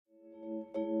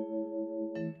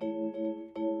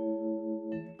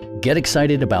Get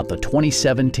excited about the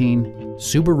 2017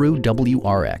 Subaru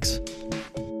WRX.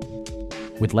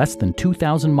 With less than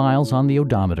 2,000 miles on the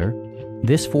odometer,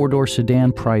 this four-door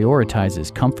sedan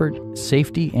prioritizes comfort,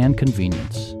 safety, and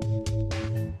convenience.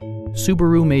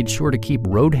 Subaru made sure to keep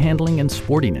road handling and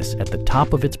sportiness at the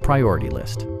top of its priority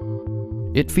list.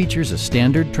 It features a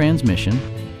standard transmission,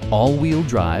 all-wheel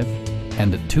drive,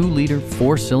 and a 2-liter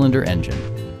 4-cylinder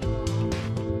engine.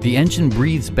 The engine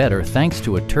breathes better thanks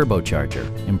to a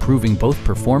turbocharger, improving both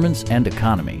performance and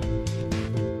economy.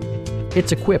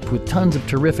 It's equipped with tons of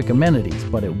terrific amenities,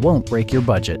 but it won't break your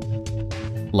budget.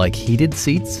 Like heated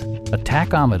seats, a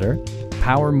tachometer,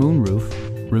 power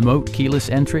moonroof, remote keyless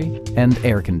entry, and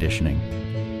air conditioning.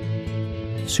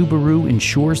 Subaru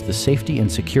ensures the safety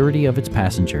and security of its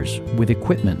passengers with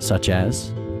equipment such as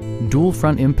dual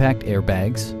front impact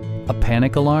airbags, a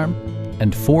panic alarm,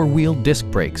 and 4-wheel disc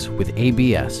brakes with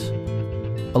ABS.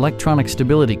 Electronic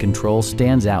stability control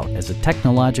stands out as a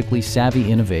technologically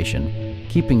savvy innovation,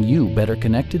 keeping you better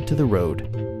connected to the road.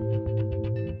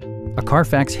 A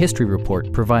Carfax history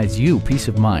report provides you peace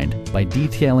of mind by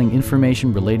detailing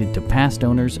information related to past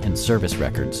owners and service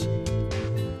records.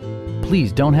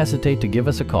 Please don't hesitate to give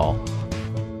us a call.